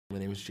My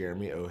name is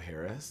Jeremy O.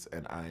 Harris,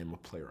 and I am a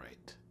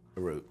playwright.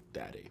 I wrote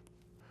Daddy.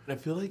 And I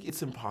feel like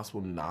it's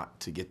impossible not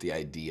to get the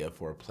idea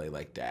for a play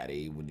like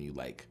Daddy when you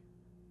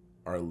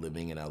are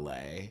living in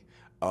LA,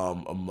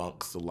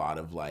 amongst a lot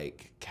of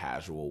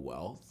casual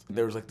wealth.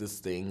 There was this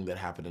thing that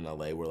happened in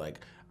LA where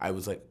I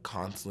was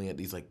constantly at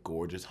these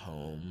gorgeous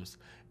homes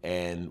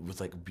and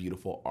with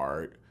beautiful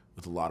art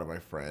with a lot of my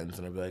friends,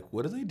 and I'd be like,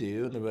 what do they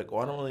do? And they'd be like,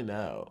 well, I don't really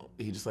know.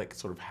 He just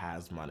sort of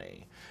has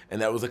money.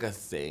 And that was a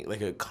thing,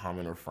 a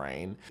common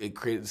refrain. It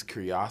created this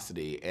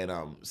curiosity, and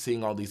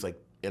seeing all these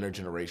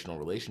intergenerational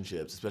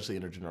relationships, especially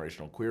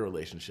intergenerational queer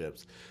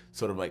relationships,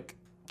 sort of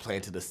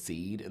planted a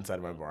seed inside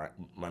of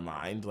my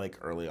mind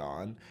early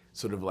on.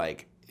 Sort of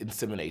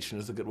insemination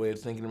is a good way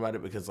of thinking about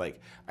it, because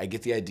I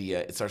get the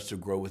idea, it starts to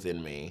grow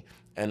within me,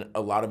 and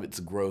a lot of its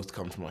growth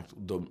comes from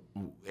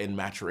and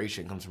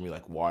maturation comes from me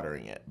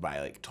watering it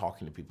by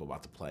talking to people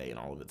about the play and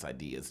all of its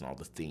ideas and all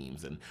the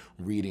themes, and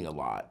reading a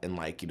lot, and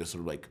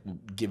sort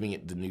of giving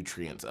it the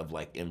nutrients of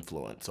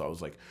influence. So I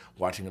was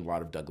watching a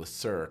lot of Douglas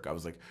Sirk. I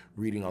was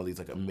reading all these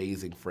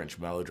amazing French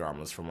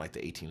melodramas from the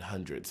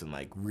 1800s, and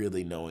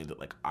really knowing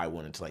that I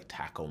wanted to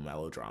tackle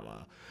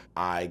melodrama.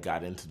 I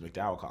got into the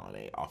MacDowell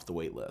Colony off the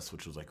wait list,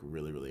 which was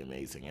really, really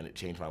amazing, and it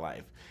changed my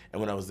life. And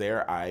when I was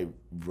there, I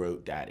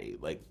wrote Daddy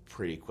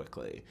pretty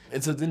quickly.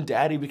 And so then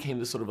Daddy became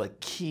this sort of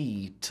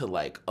key to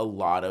a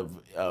lot of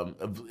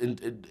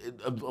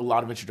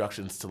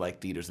introductions to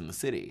theaters in the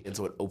city. And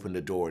so it opened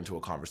a door into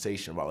a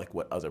conversation about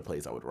what other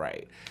plays I would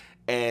write.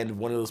 And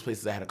one of those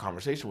places I had a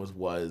conversation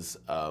was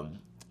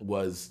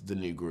the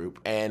new group.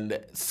 And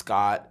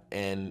Scott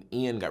and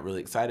Ian got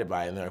really excited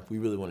by it, and they're like, we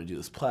really want to do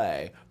this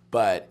play,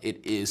 but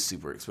it is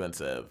super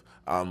expensive.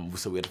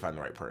 So we had to find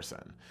the right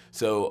person.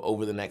 So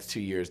over the next 2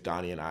 years,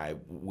 Danya and I,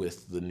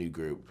 with the new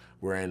group,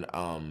 we're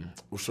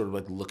sort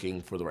of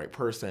looking for the right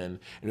person.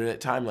 And at that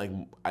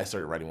time, I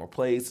started writing more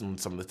plays, and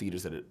some of the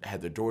theaters that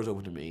had their doors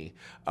open to me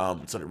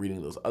started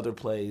reading those other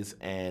plays.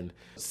 And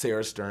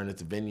Sarah Stern at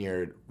the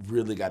Vineyard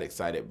really got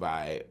excited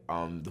by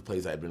the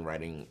plays I had been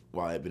writing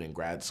while I had been in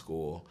grad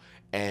school.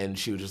 And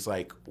she was just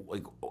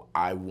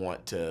I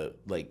want to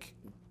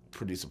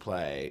produce a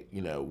play.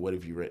 What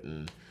have you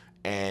written?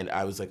 And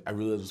I was I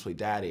really love this play,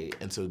 Daddy.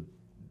 And so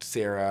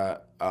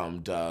Sarah,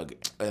 Doug,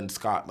 and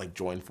Scott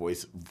joined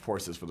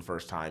forces for the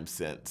first time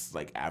since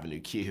Avenue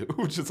Q,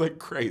 which is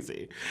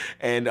crazy.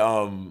 And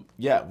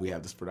yeah, we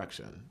have this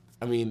production.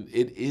 I mean,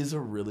 it is a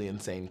really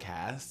insane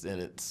cast,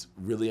 and it's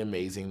really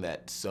amazing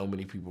that so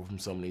many people from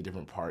so many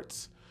different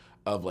parts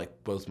of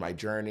both my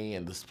journey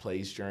and this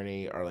play's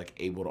journey are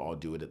able to all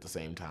do it at the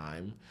same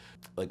time.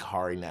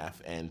 Hari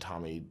Neff and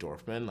Tommy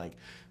Dorfman,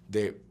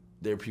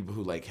 they're people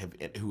who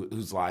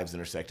whose lives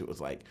intersected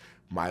with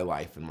my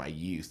life and my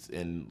youth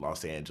in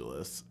Los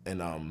Angeles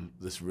in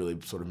this really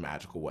sort of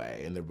magical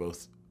way, and they're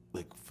both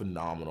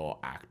phenomenal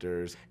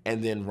actors.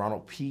 And then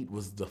Ronald Peet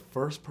was the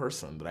first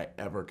person that I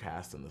ever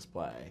cast in this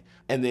play.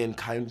 And then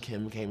Kahyun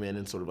Kim came in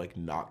and sort of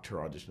knocked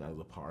her audition out of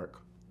the park.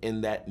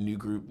 In that new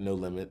group No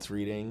Limits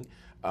reading,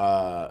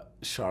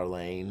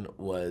 Charlayne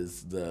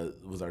was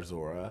our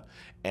Zora,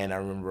 and I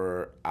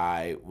remember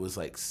I was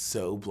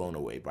so blown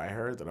away by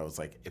her that I was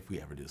if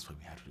we ever do this play,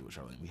 we have to do it with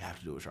Charlayne. We have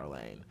to do it with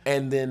Charlayne.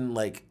 And then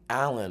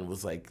Alan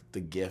was the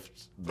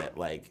gift that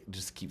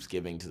just keeps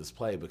giving to this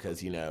play,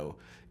 because in a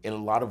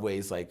lot of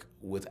ways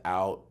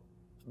without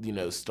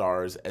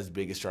stars as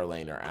big as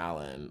Charlayne or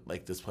Alan,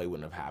 this play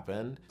wouldn't have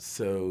happened.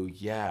 So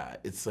yeah,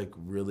 it's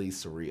really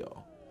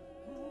surreal.